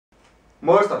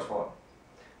Målestoksforhold.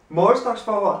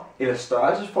 Målestoksforhold eller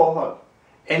størrelsesforhold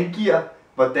angiver,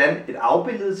 hvordan et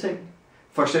afbildet ting,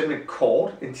 f.eks. et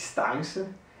kort, en distance,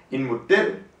 en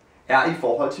model, er i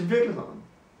forhold til virkeligheden.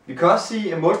 Vi kan også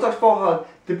sige, at målestoksforhold,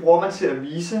 det bruger man til at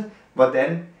vise,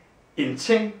 hvordan en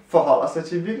ting forholder sig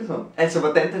til virkeligheden. Altså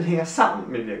hvordan den hænger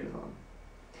sammen med virkeligheden.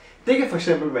 Det kan fx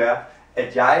være,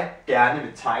 at jeg gerne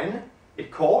vil tegne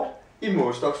et kort i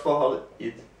målestoksforholdet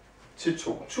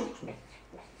 1:2000.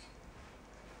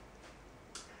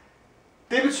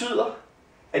 Det betyder,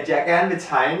 at jeg gerne vil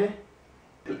tegne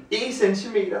 1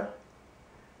 cm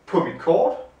på mit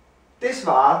kort. Det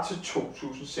svarer til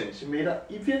 2000 cm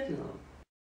i virkeligheden.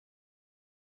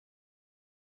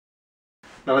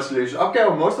 Når man skal løse opgaver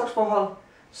med målestoksforhold,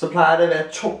 så plejer det at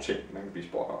være 2 ting, man kan blive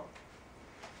spurgt om.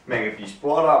 Man kan blive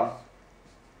spurgt om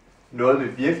noget med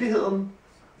virkeligheden.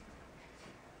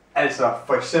 Altså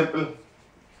for eksempel,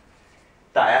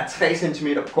 der er 3 cm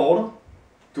på kortet.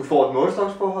 Du får et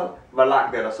målestoksforhold. Hvor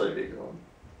langt er der så i virkeligheden?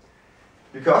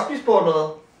 Vi kan også blive spurgt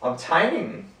noget om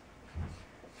tegningen.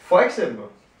 For eksempel,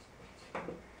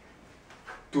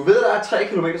 du ved, der er 3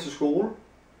 km til skole.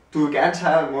 Du vil gerne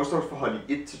tegne et målestoksforhold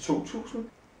i 1:2000.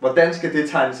 Hvordan skal det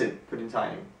tegnes ind på din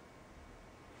tegning?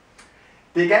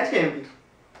 Det er ganske enkelt.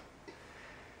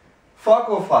 For at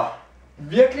gå fra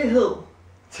virkelighed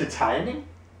til tegning,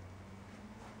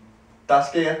 der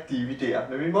skal jeg dividere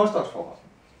med mit målestoksforhold.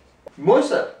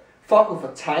 Modsat, for at gå fra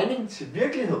tegning til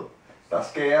virkelighed, der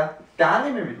skal jeg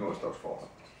gange med mit målestoksforhold.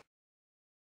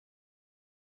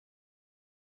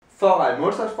 For at regne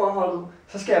målestoksforholdet,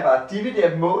 så skal jeg bare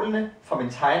dividere målene fra min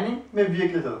tegning med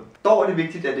virkeligheden. Dog er det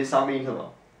vigtigt, at det er samme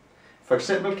enheder. For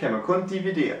eksempel kan man kun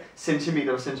dividere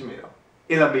centimeter med centimeter,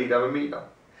 eller meter med meter.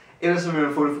 Ellers så vil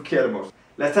man få det forkerte mål.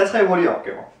 Lad os tage 3 hurtige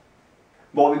opgaver,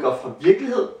 hvor vi går fra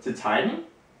virkelighed til tegning,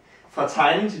 fra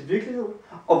tegning til virkelighed,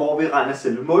 og hvor vi regner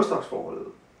selve målestoksforholdet.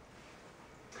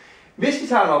 Hvis vi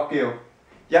tager en opgave,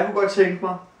 jeg kunne godt tænke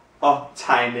mig at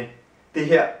tegne det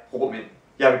her rum ind.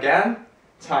 Jeg vil gerne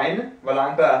tegne, hvor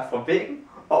langt der er fra væggen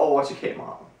og over til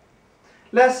kameraet.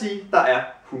 Lad os sige, der er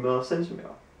 100 cm.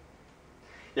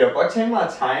 Jeg vil godt tænke mig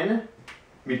at tegne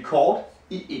mit kort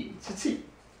i 1:10.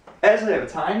 Altså jeg vil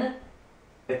tegne,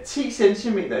 at 10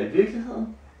 cm i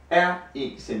virkeligheden er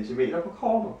 1 cm på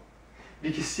kortet.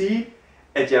 Vi kan sige,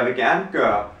 at jeg vil gerne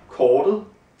gøre kortet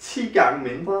 10 gange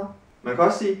mindre. Man kan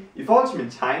også sige, at i forhold til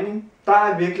min tegning, der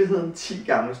er virkeligheden 10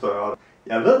 gange større.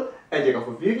 Jeg ved, at jeg går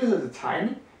fra virkelighed til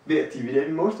tegning ved at dividere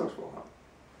mit målestoksforhold.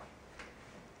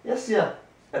 Jeg siger,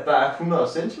 at der er 100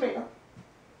 cm.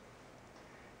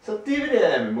 Så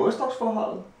dividerer jeg med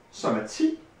målestoksforholdet, som er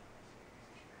 10.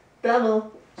 Dermed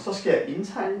så skal jeg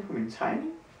indtegne på min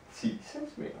tegning 10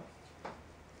 cm.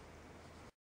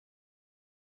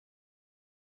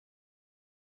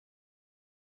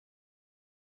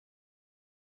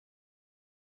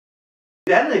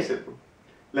 Et andet eksempel.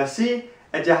 Lad os sige,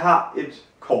 at jeg har et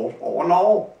kort over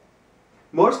Norge.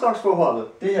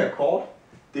 Målestoksforholdet, det her kort,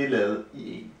 det er lavet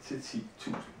i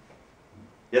 1:10.000.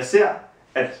 Jeg ser,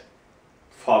 at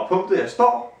fra punktet jeg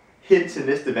står hen til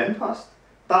næste vandpost,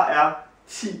 der er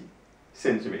 10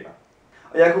 cm.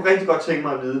 Og jeg kunne rigtig godt tænke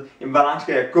mig at vide, jamen, hvor langt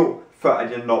skal jeg gå, før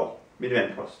at jeg når min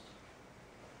vandpost.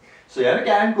 Så jeg vil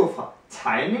gerne gå fra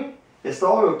tegning, jeg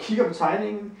står jo og kigger på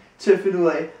tegningen, til at finde ud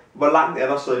af, hvor langt er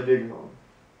der så i virkeligheden.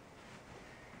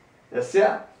 Jeg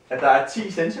ser, at der er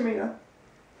 10 cm,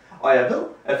 og jeg ved,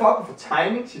 at for at gå fra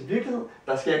tegning til virkelighed,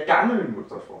 der skal jeg gange med mit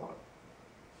målestoksforhold.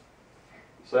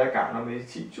 Så jeg ganger med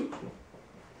 10.000.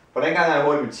 Hvordan ganger jeg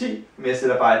hurtigt med 10? Men jeg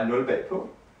sætter bare et 0 bagpå.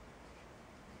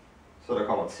 Så der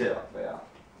kommer til at være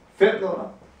 5 nuller.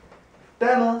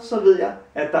 Dermed så ved jeg,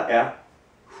 at der er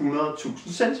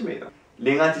 100.000 cm.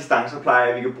 Længere distancer plejer jeg,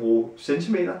 at vi kan bruge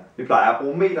centimeter. Vi plejer at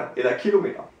bruge meter eller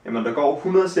kilometer. Jamen der går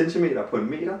 100 cm på en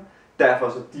meter. Derfor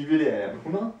så dividerer jeg med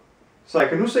 100. Så jeg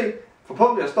kan nu se, fra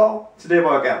punktet jeg står til det,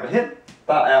 hvor jeg gerne vil hen,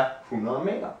 der er 100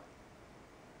 meter.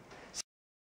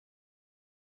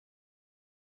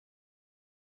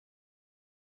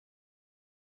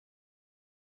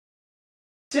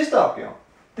 Sidste opgave,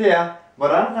 det er,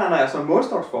 hvordan regner jeg så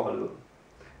målestoksforholdet ud?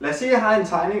 Lad os sige, at jeg har en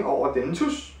tegning over denne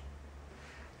tus.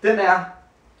 Den er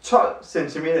 12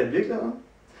 cm i virkeligheden,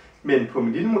 men på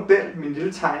min lille model, min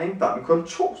lille tegning, der er den kun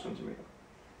 2 cm.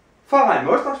 For at regne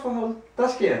målestoksforholdet, der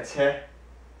skal jeg tage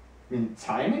min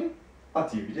tegning og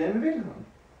dividere med virkeligheden.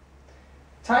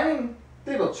 Tegningen,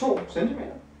 det går 2 cm.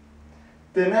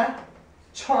 Den er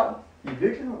 12 i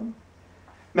virkeligheden.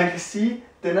 Man kan sige,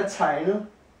 at den er tegnet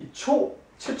i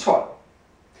 2:12.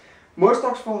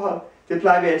 Målestoksforhold, det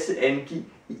plejer vi altid at angive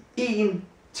i 1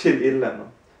 til et eller andet.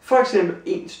 For eksempel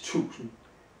 1:1000,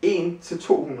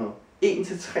 1:200,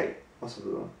 1:3 osv.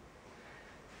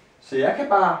 Så jeg kan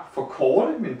bare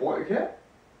forkorte min brøk her.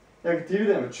 Jeg kan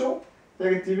dividere med 2.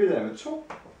 Jeg kan dividere med 2.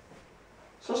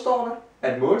 Så står der,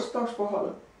 at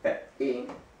målestoksforholdet er 1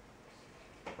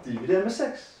 divideret med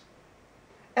 6.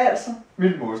 Altså,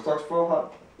 mit målestoksforhold,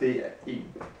 det er 1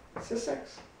 til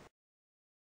 6.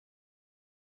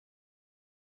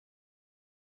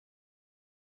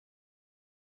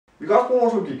 Vi kan også bruge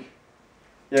vores logik.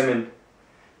 Jamen,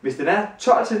 hvis den er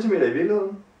 12 cm i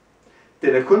virkeligheden,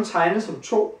 den er kun tegnet som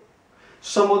 2,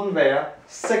 så må den være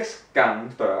 6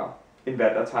 gange større, end hvad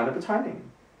der er tegnet på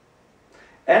tegningen.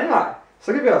 Anden vej,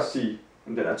 så kan vi også sige,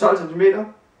 at den er 12 cm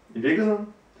i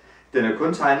virkeligheden, den er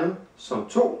kun tegnet som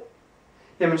 2,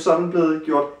 jamen så er den blevet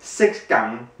gjort 6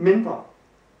 gange mindre.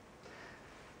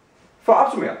 For at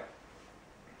opsummere,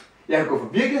 jeg kan gå fra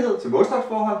virkelighed til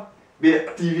målestoksforhold ved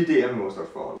at dividere med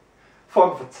målestoksforhold. For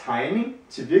at få tegning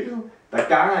til virkelighed, der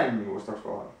ganger jeg med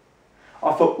målestoksforhold.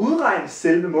 Og for at udregne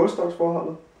selve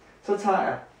målestoksforholdet, så tager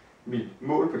jeg mit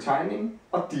mål på tegningen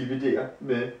og dividerer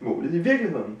med målet i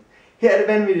virkeligheden. Her er det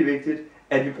vanvittigt vigtigt,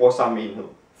 at vi bruger samme enhed.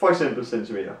 For eksempel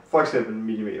centimeter, for eksempel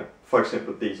millimeter, for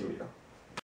eksempel decimeter.